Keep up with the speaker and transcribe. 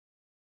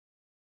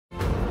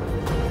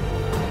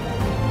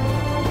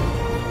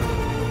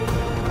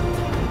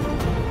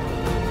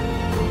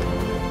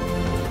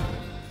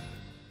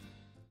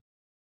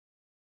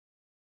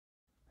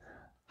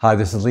Hi,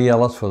 this is Lee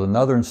Ellis with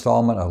another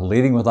installment of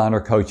Leading with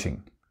Honor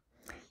Coaching.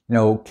 You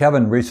know,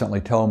 Kevin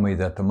recently told me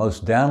that the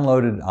most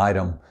downloaded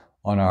item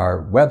on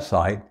our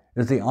website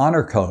is the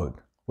honor code,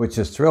 which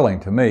is thrilling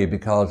to me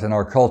because in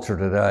our culture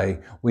today,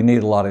 we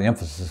need a lot of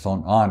emphasis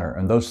on honor.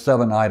 And those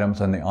 7 items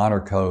in the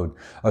honor code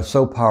are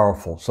so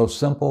powerful, so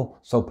simple,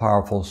 so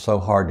powerful, so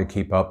hard to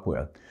keep up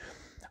with.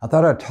 I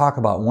thought I'd talk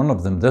about one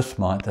of them this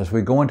month as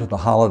we go into the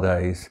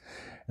holidays,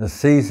 the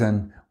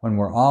season when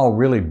we're all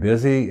really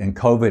busy in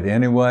COVID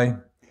anyway.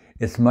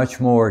 It's much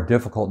more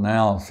difficult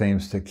now, it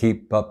seems, to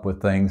keep up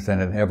with things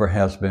than it ever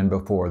has been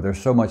before. There's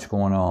so much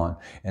going on,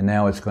 and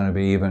now it's going to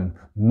be even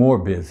more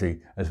busy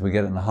as we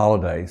get in the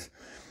holidays.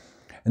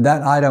 And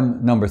that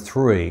item number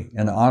 3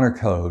 in the honor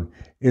code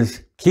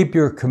is keep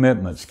your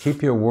commitments,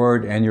 keep your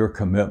word and your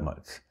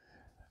commitments.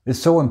 It's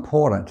so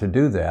important to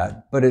do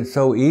that, but it's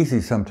so easy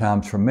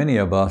sometimes for many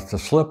of us to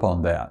slip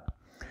on that.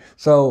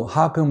 So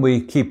how can we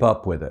keep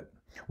up with it?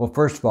 Well,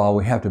 first of all,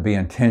 we have to be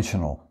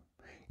intentional.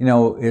 You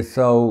know, it's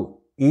so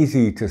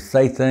easy to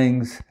say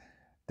things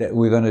that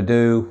we're going to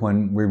do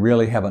when we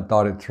really haven't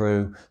thought it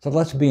through. So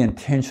let's be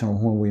intentional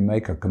when we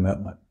make a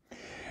commitment.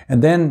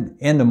 And then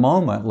in the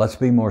moment, let's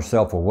be more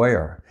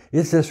self-aware.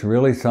 Is this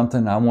really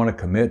something I want to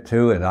commit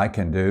to and I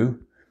can do?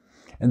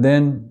 And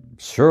then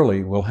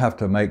surely we'll have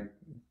to make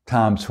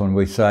times when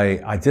we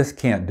say, I just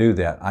can't do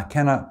that. I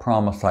cannot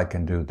promise I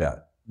can do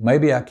that.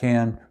 Maybe I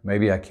can,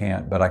 maybe I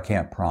can't, but I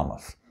can't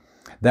promise.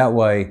 That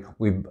way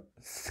we've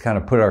kind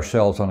of put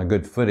ourselves on a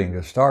good footing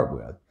to start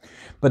with.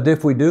 But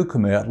if we do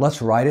commit,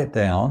 let's write it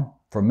down.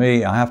 For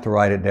me, I have to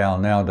write it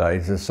down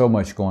nowadays. There's so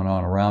much going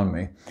on around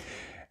me.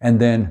 And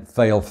then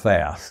fail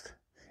fast.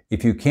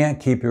 If you can't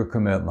keep your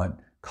commitment,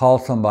 call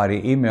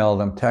somebody, email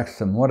them, text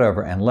them,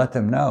 whatever, and let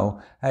them know,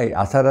 hey,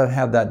 I said I'd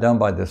have that done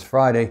by this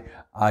Friday.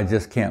 I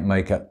just can't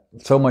make it.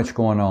 So much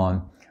going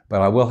on,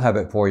 but I will have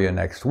it for you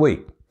next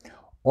week.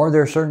 Or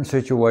there are certain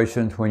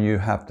situations when you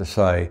have to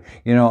say,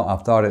 you know,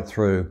 I've thought it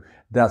through.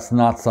 That's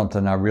not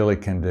something I really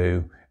can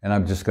do, and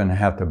I'm just going to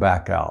have to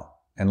back out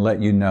and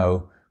let you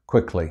know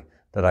quickly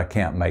that I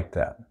can't make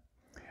that.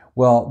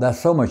 Well, that's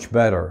so much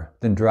better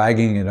than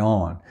dragging it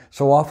on.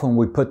 So often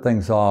we put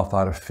things off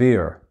out of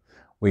fear.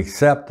 We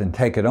accept and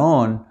take it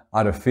on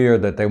out of fear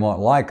that they won't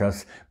like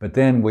us, but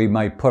then we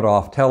may put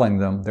off telling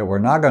them that we're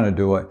not going to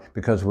do it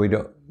because we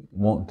don't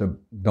want to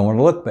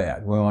look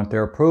bad. We want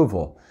their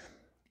approval,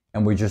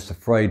 and we're just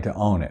afraid to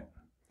own it.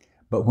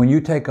 But when you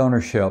take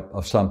ownership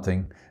of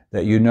something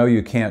that you know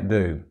you can't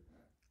do,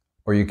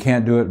 or you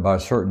can't do it by a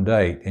certain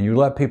date, and you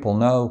let people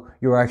know,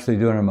 you're actually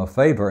doing them a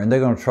favor, and they're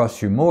going to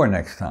trust you more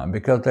next time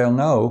because they'll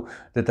know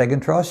that they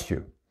can trust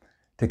you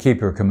to keep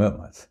your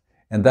commitments.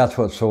 And that's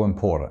what's so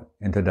important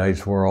in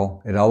today's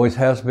world. It always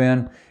has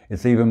been.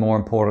 It's even more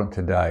important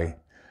today.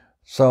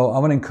 So I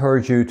want to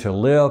encourage you to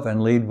live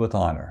and lead with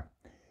honor.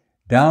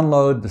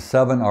 Download the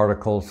 7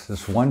 articles,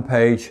 this one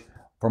page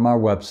from our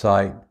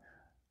website,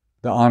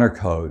 the honor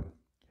code,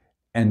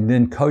 and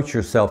then coach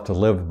yourself to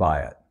live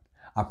by it.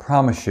 I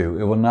promise you,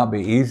 it will not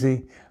be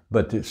easy,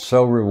 but it's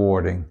so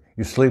rewarding.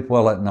 You sleep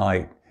well at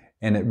night,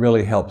 and it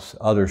really helps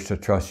others to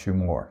trust you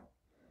more.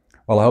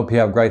 Well, I hope you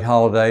have great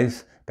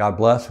holidays. God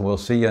bless, and we'll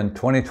see you in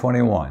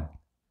 2021.